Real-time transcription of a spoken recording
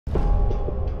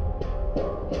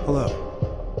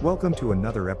Hello. Welcome to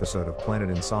another episode of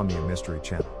Planet Insomnia Mystery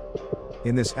Channel.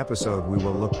 In this episode we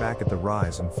will look back at the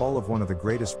rise and fall of one of the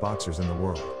greatest boxers in the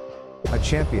world. A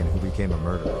champion who became a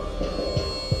murderer.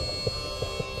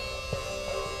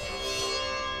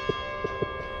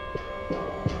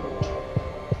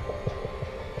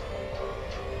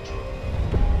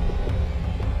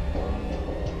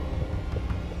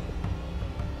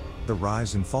 The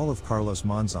rise and fall of Carlos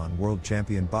Monzon, world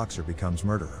champion boxer, becomes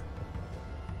murderer.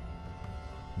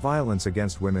 Violence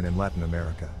against women in Latin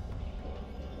America.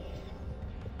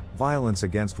 Violence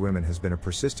against women has been a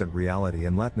persistent reality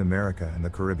in Latin America and the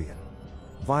Caribbean.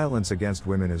 Violence against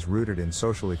women is rooted in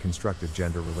socially constructed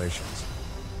gender relations.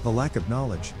 The lack of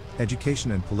knowledge,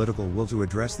 education and political will to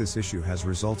address this issue has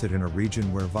resulted in a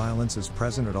region where violence is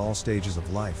present at all stages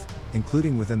of life,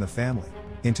 including within the family,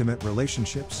 intimate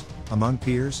relationships, among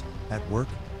peers, at work,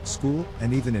 school,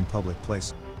 and even in public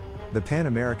places. The Pan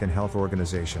American Health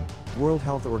Organization, World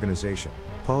Health Organization,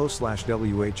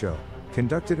 POHO/WHO,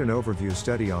 conducted an overview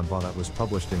study on VA that was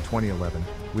published in 2011,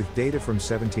 with data from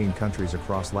 17 countries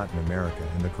across Latin America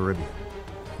and the Caribbean.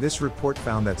 This report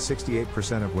found that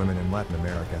 68% of women in Latin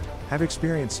America have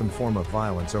experienced some form of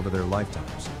violence over their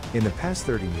lifetimes. In the past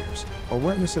 30 years,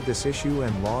 awareness of this issue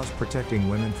and laws protecting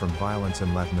women from violence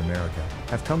in Latin America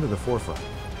have come to the forefront.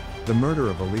 The murder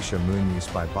of Alicia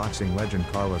Muñoz by boxing legend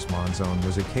Carlos Monzon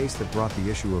was a case that brought the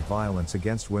issue of violence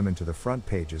against women to the front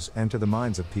pages and to the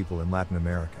minds of people in Latin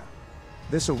America.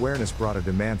 This awareness brought a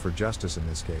demand for justice in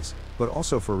this case, but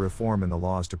also for reform in the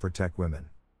laws to protect women.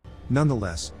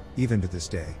 Nonetheless, even to this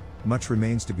day, much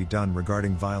remains to be done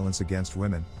regarding violence against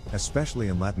women, especially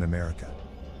in Latin America.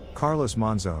 Carlos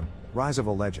Monzon, rise of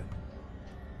a legend.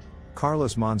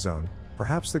 Carlos Monzon,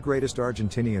 perhaps the greatest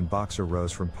Argentinian boxer,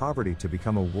 rose from poverty to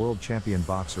become a world champion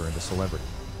boxer and a celebrity.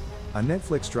 A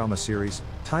Netflix drama series,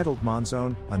 titled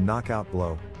Monzon, A Knockout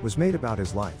Blow, was made about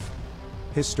his life.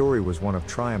 His story was one of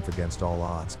triumph against all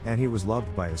odds, and he was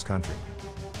loved by his country.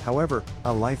 However,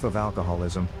 a life of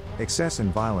alcoholism, excess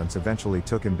and violence eventually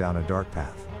took him down a dark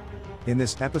path. In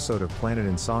this episode of Planet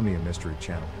Insomnia Mystery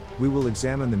Channel, we will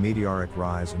examine the meteoric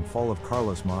rise and fall of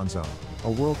Carlos Monzon,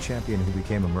 a world champion who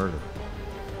became a murderer.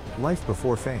 Life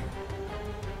before fame.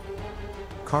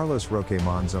 Carlos Roque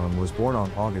Monzon was born on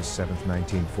August 7,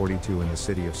 1942 in the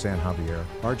city of San Javier,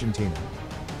 Argentina.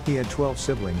 He had 12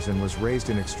 siblings and was raised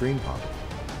in extreme poverty.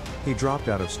 He dropped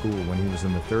out of school when he was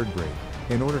in the 3rd grade,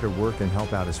 in order to work and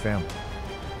help out his family.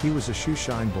 He was a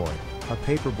shoe-shine boy, a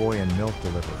paper boy and milk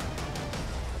deliverer.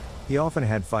 He often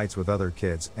had fights with other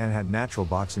kids and had natural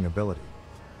boxing ability.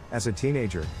 As a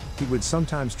teenager, he would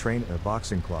sometimes train at a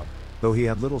boxing club, though he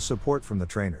had little support from the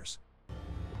trainers.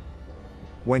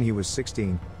 When he was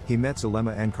 16, he met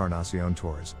Zulema Encarnacion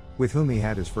Torres, with whom he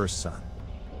had his first son.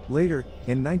 Later,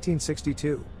 in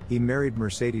 1962, he married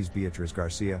Mercedes Beatriz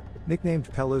Garcia,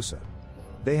 nicknamed Pelusa.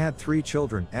 They had 3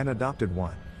 children and adopted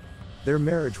 1. Their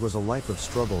marriage was a life of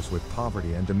struggles with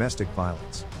poverty and domestic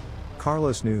violence.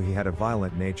 Carlos knew he had a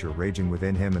violent nature raging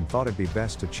within him and thought it'd be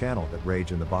best to channel that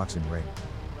rage in the boxing ring.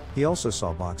 He also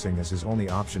saw boxing as his only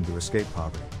option to escape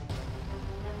poverty.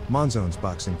 Monzon's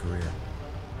boxing career.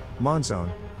 Monzon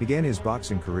began his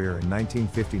boxing career in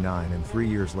 1959, and 3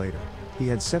 years later, he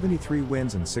had 73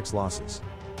 wins and 6 losses.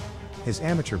 His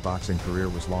amateur boxing career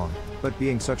was long, but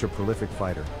being such a prolific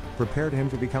fighter, prepared him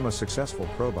to become a successful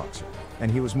pro boxer,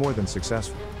 and he was more than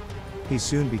successful. He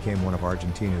soon became one of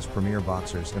Argentina's premier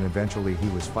boxers, and eventually he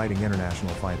was fighting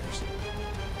international fighters.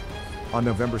 On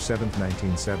November 7,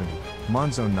 1970,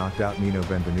 Monzon knocked out Nino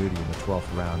Benvenuti in the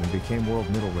 12th round and became world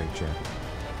middleweight champion.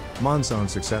 Monzon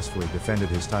successfully defended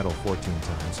his title 14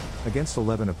 times, against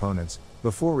 11 opponents,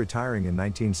 before retiring in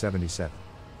 1977.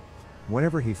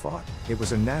 Whenever he fought, it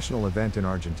was a national event in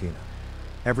Argentina.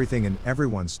 Everything and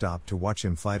everyone stopped to watch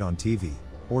him fight on TV,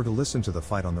 or to listen to the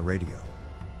fight on the radio.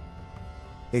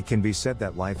 It can be said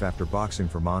that life after boxing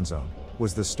for Monzon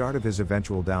was the start of his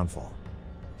eventual downfall.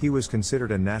 He was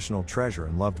considered a national treasure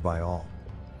and loved by all.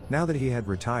 Now that he had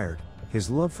retired, his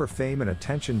love for fame and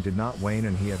attention did not wane,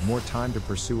 and he had more time to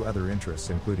pursue other interests,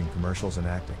 including commercials and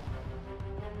acting.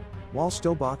 While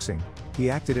still boxing, he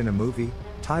acted in a movie,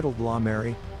 titled La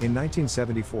Mary, in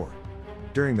 1974.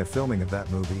 During the filming of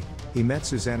that movie, he met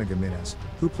Susana Giménez,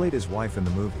 who played his wife in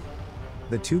the movie.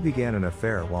 The two began an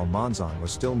affair while Monzon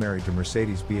was still married to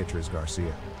Mercedes Beatriz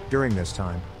Garcia. During this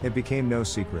time, it became no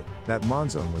secret that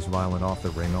Monzon was violent off the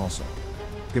ring also.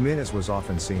 Giménez was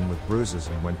often seen with bruises,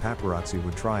 and when paparazzi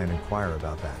would try and inquire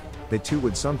about that, they too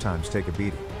would sometimes take a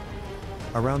beating.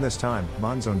 Around this time,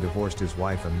 Monzon divorced his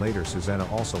wife, and later Susana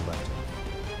also left him.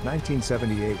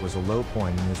 1978 was a low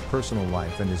point in his personal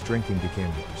life, and his drinking became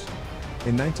worse.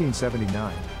 In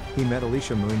 1979, he met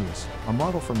Alicia Muñoz, a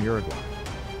model from Uruguay.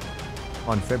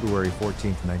 On February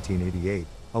 14, 1988,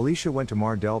 Alicia went to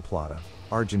Mar del Plata,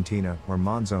 Argentina, where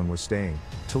Monzon was staying,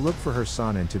 to look for her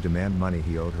son and to demand money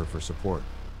he owed her for support.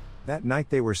 That night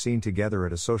they were seen together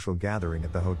at a social gathering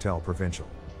at the Hotel Provincial.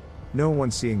 No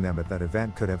one seeing them at that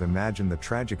event could have imagined the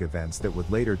tragic events that would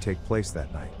later take place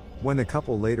that night. When the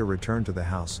couple later returned to the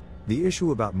house, the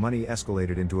issue about money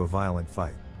escalated into a violent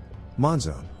fight.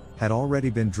 Monzon had already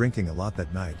been drinking a lot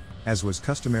that night, as was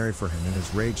customary for him, and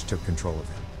his rage took control of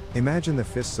him. Imagine the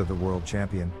fists of the world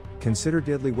champion, considered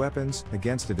deadly weapons,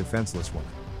 against a defenseless woman.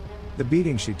 The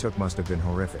beating she took must have been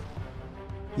horrific.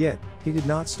 Yet, he did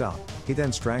not stop. He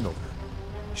then strangled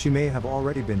her. She may have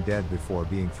already been dead before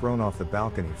being thrown off the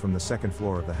balcony from the second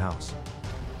floor of the house.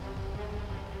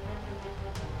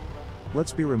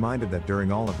 Let's be reminded that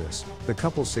during all of this, the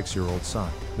couple's 6-year-old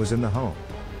son was in the home.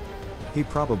 He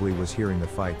probably was hearing the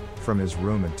fight from his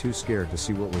room and too scared to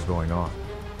see what was going on.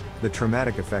 The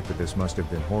traumatic effect of this must have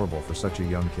been horrible for such a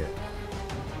young kid.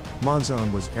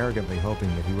 Monzon was arrogantly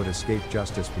hoping that he would escape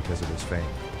justice because of his fame.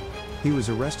 He was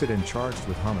arrested and charged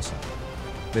with homicide.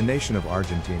 The nation of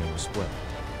Argentina was split.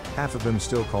 Half of them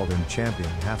still called him champion,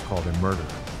 half called him murderer.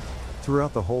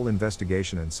 Throughout the whole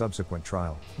investigation and subsequent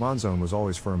trial, Monzon was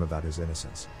always firm about his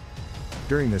innocence.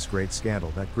 During this great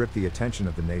scandal that gripped the attention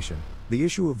of the nation, the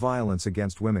issue of violence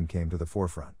against women came to the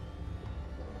forefront.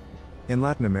 In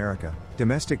Latin America,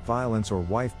 domestic violence, or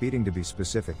wife beating to be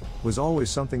specific, was always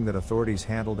something that authorities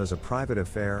handled as a private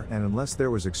affair, and unless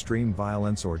there was extreme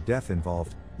violence or death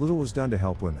involved, little was done to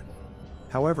help women.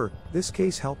 However, this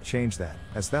case helped change that,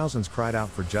 as thousands cried out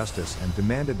for justice and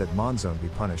demanded that Monzon be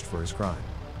punished for his crime.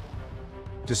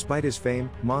 Despite his fame,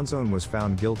 Monzon was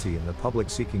found guilty, and the public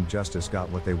seeking justice got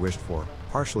what they wished for,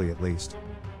 partially at least.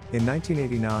 In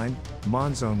 1989,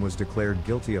 Monzon was declared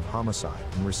guilty of homicide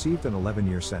and received an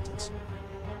 11-year sentence.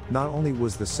 Not only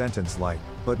was the sentence light,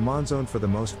 but Monzon for the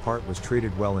most part was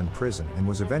treated well in prison and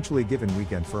was eventually given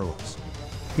weekend furloughs.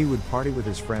 He would party with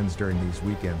his friends during these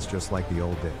weekends just like the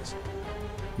old days.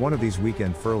 One of these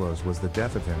weekend furloughs was the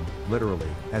death of him, literally,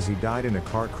 as he died in a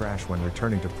car crash when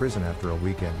returning to prison after a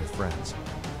weekend with friends.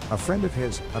 A friend of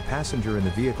his, a passenger in the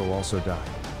vehicle, also died.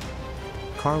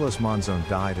 Carlos Monzon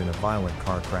died in a violent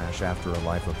car crash after a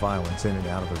life of violence in and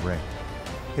out of the ring.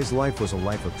 His life was a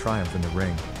life of triumph in the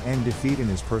ring, and defeat in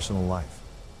his personal life.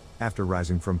 After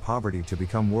rising from poverty to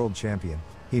become world champion,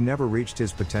 he never reached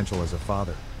his potential as a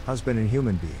father, husband, and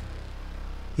human being.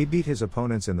 He beat his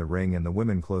opponents in the ring and the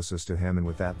women closest to him, and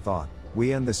with that thought,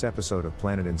 we end this episode of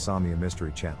Planet Insomnia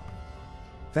Mystery Channel.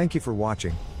 Thank you for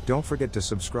watching. Don't forget to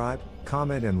subscribe,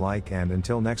 comment, and like, and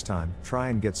until next time, try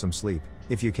and get some sleep,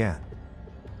 if you can.